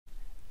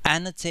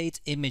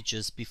Annotate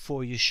images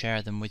before you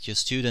share them with your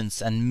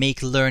students and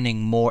make learning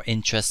more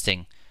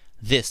interesting.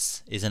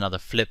 This is another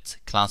flipped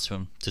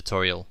classroom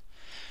tutorial.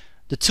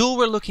 The tool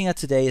we're looking at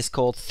today is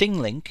called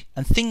Thinglink,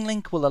 and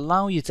Thinglink will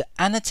allow you to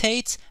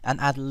annotate and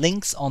add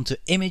links onto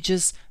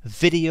images,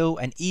 video,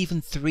 and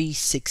even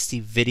 360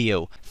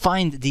 video.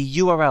 Find the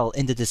URL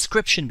in the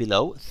description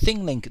below,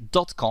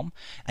 thinglink.com,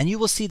 and you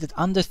will see that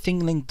under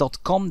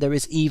thinglink.com there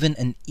is even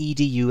an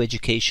EDU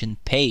education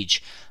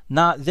page.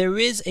 Now, there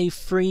is a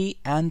free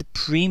and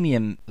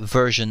premium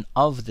version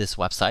of this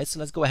website, so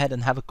let's go ahead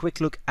and have a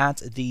quick look at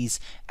these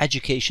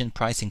education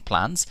pricing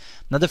plans.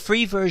 Now, the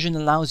free version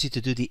allows you to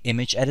do the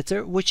image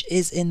editor, which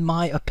is, in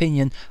my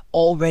opinion,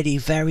 already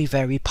very,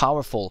 very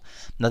powerful.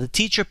 Now, the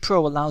Teacher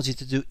Pro allows you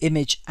to do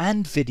image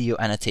and video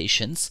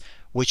annotations,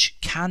 which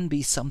can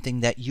be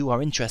something that you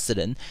are interested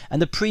in,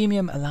 and the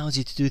premium allows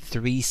you to do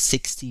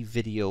 360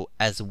 video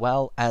as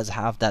well as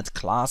have that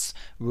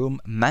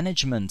classroom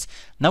management.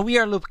 Now we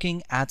are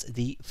looking at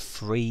the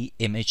free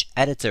image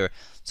editor,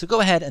 so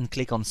go ahead and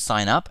click on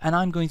sign up, and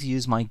I'm going to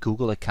use my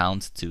Google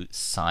account to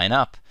sign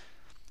up.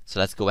 So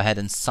let's go ahead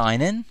and sign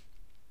in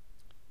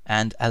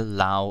and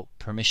allow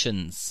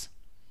permissions.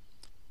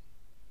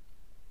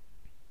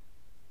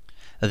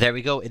 There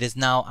we go. It is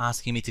now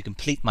asking me to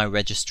complete my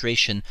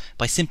registration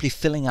by simply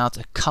filling out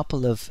a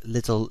couple of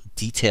little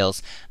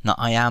details. Now,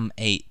 I am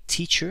a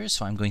teacher,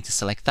 so I'm going to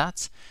select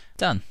that.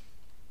 Done.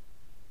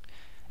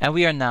 And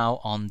we are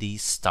now on the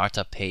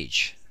startup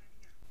page.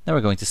 Now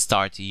we're going to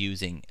start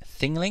using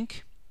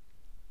Thinglink.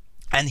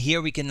 And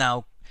here we can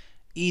now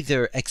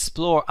either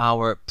explore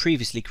our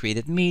previously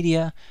created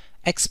media,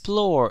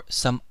 explore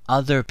some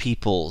other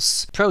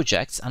people's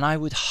projects, and I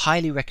would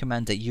highly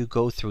recommend that you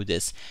go through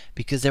this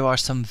because there are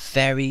some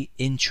very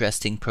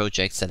interesting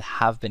projects that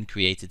have been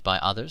created by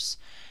others,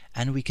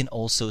 and we can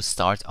also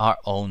start our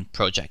own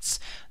projects.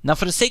 Now,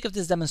 for the sake of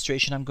this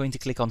demonstration, I'm going to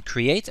click on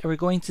create, and we're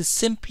going to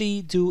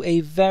simply do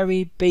a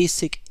very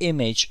basic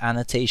image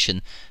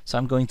annotation. So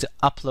I'm going to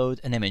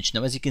upload an image.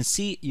 Now, as you can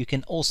see, you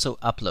can also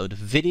upload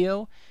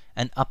video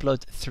and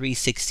upload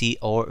 360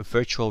 or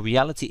virtual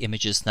reality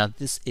images. Now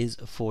this is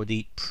for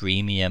the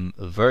premium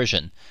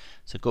version.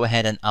 So go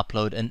ahead and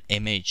upload an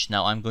image.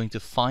 Now I'm going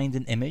to find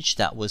an image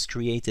that was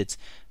created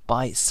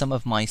by some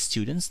of my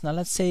students. Now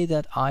let's say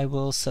that I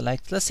will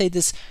select, let's say,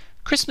 this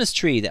Christmas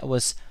tree that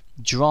was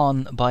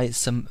drawn by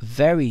some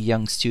very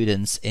young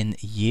students in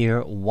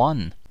year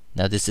 1.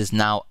 Now this is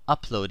now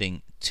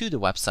uploading to the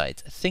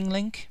website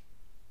Thinglink.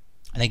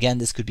 And again,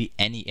 this could be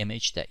any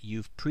image that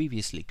you've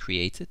previously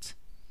created.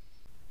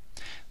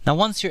 Now,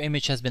 once your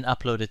image has been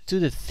uploaded to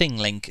the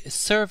Thinglink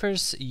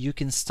servers, you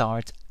can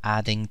start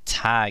adding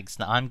tags.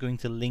 Now, I'm going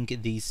to link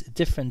these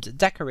different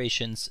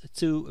decorations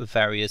to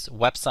various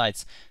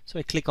websites. So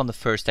I click on the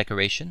first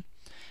decoration,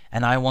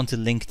 and I want to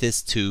link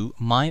this to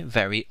my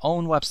very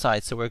own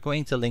website. So we're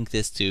going to link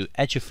this to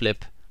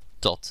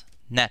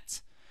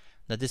eduflip.net.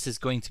 Now, this is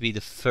going to be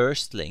the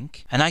first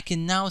link, and I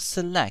can now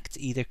select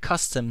either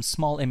custom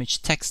small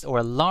image text or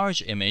a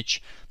large image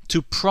to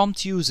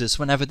prompt users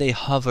whenever they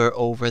hover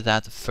over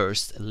that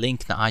first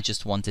link. Now I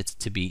just want it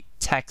to be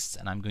text,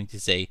 and I'm going to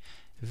say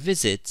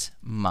visit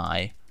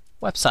my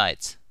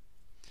website.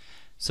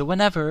 So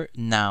whenever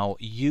now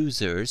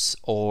users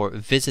or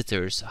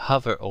visitors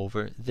hover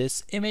over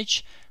this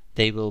image,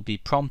 they will be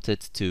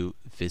prompted to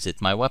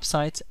visit my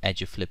website,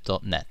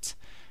 eduflip.net.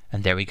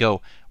 And there we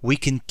go. We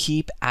can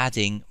keep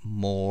adding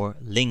more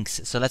links.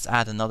 So let's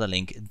add another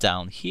link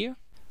down here.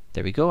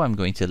 There we go. I'm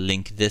going to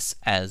link this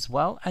as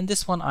well, and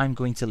this one I'm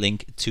going to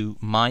link to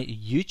my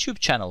YouTube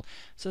channel.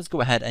 So let's go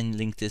ahead and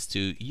link this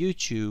to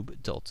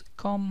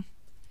youtube.com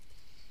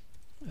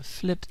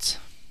flipped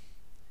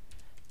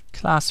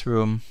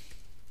classroom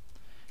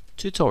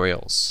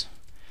tutorials.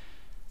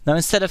 Now,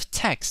 instead of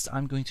text,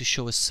 I'm going to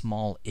show a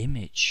small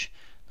image.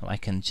 Now I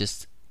can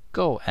just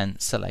go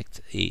and select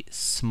a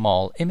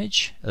small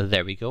image.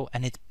 There we go,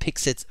 and it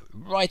picks it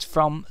right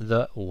from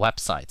the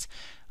website.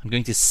 I'm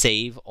going to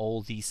save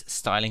all these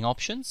styling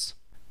options,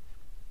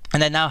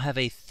 and I now have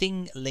a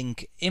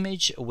Thinglink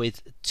image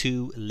with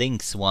 2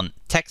 links, one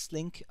text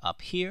link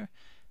up here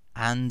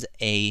and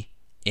a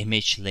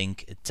image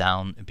link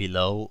down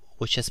below,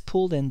 which has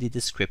pulled in the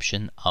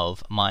description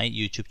of my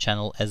YouTube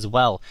channel as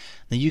well.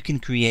 Now you can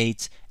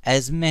create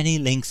as many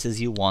links as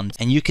you want,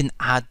 and you can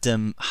add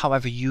them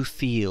however you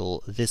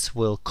feel this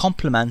will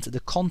complement the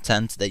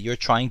content that you're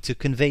trying to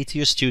convey to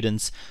your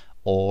students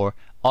or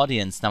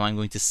audience. Now I'm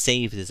going to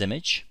save this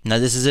image. Now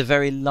this is a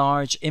very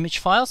large image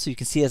file, so you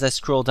can see as I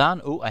scroll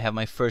down, oh, I have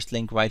my first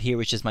link right here,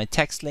 which is my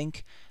text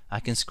link.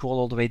 I can scroll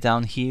all the way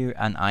down here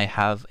and I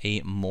have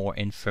a more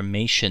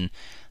information.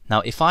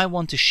 Now if I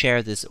want to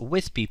share this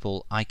with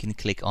people, I can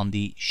click on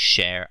the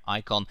share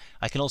icon.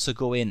 I can also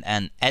go in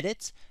and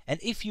edit, and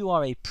if you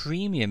are a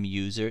premium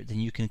user, then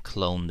you can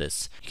clone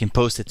this. You can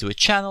post it to a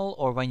channel,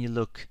 or when you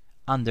look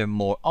under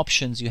more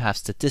options, you have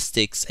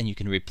statistics and you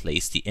can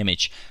replace the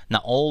image.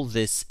 Now all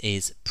this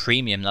is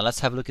premium. Now let's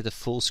have a look at the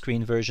full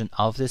screen version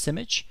of this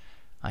image.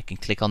 I can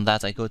click on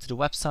that, I go to the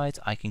website.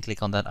 I can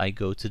click on that, I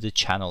go to the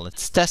channel.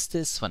 Let's test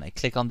this. When I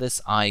click on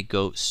this, I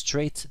go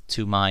straight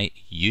to my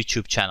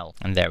YouTube channel.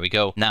 And there we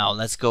go. Now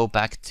let's go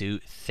back to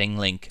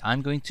Thinglink.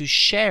 I'm going to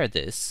share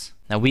this.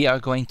 Now we are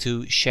going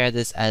to share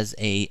this as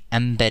a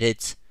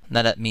embedded.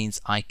 Now that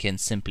means I can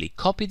simply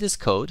copy this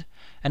code,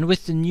 and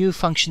with the new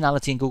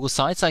functionality in Google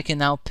Sites, I can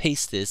now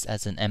paste this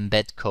as an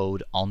embed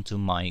code onto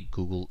my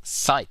Google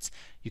site.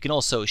 You can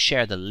also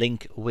share the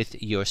link with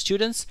your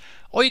students,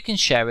 or you can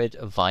share it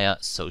via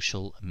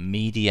social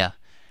media.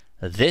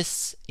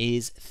 This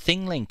is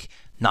Thinglink.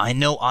 Now I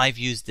know I've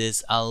used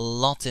this a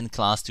lot in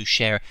class to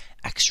share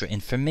extra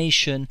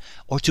information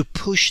or to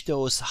push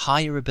those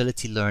higher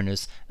ability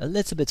learners a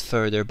little bit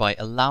further by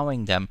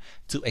allowing them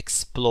to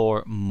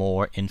explore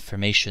more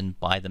information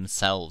by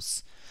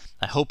themselves.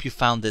 I hope you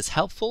found this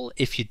helpful.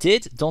 If you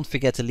did, don't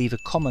forget to leave a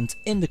comment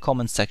in the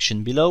comment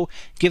section below.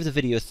 Give the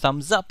video a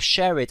thumbs up,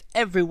 share it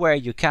everywhere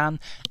you can,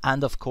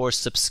 and of course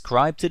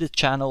subscribe to the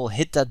channel,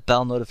 hit that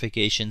bell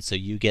notification so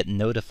you get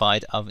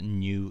notified of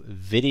new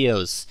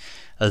videos.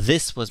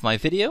 This was my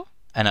video,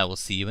 and I will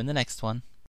see you in the next one.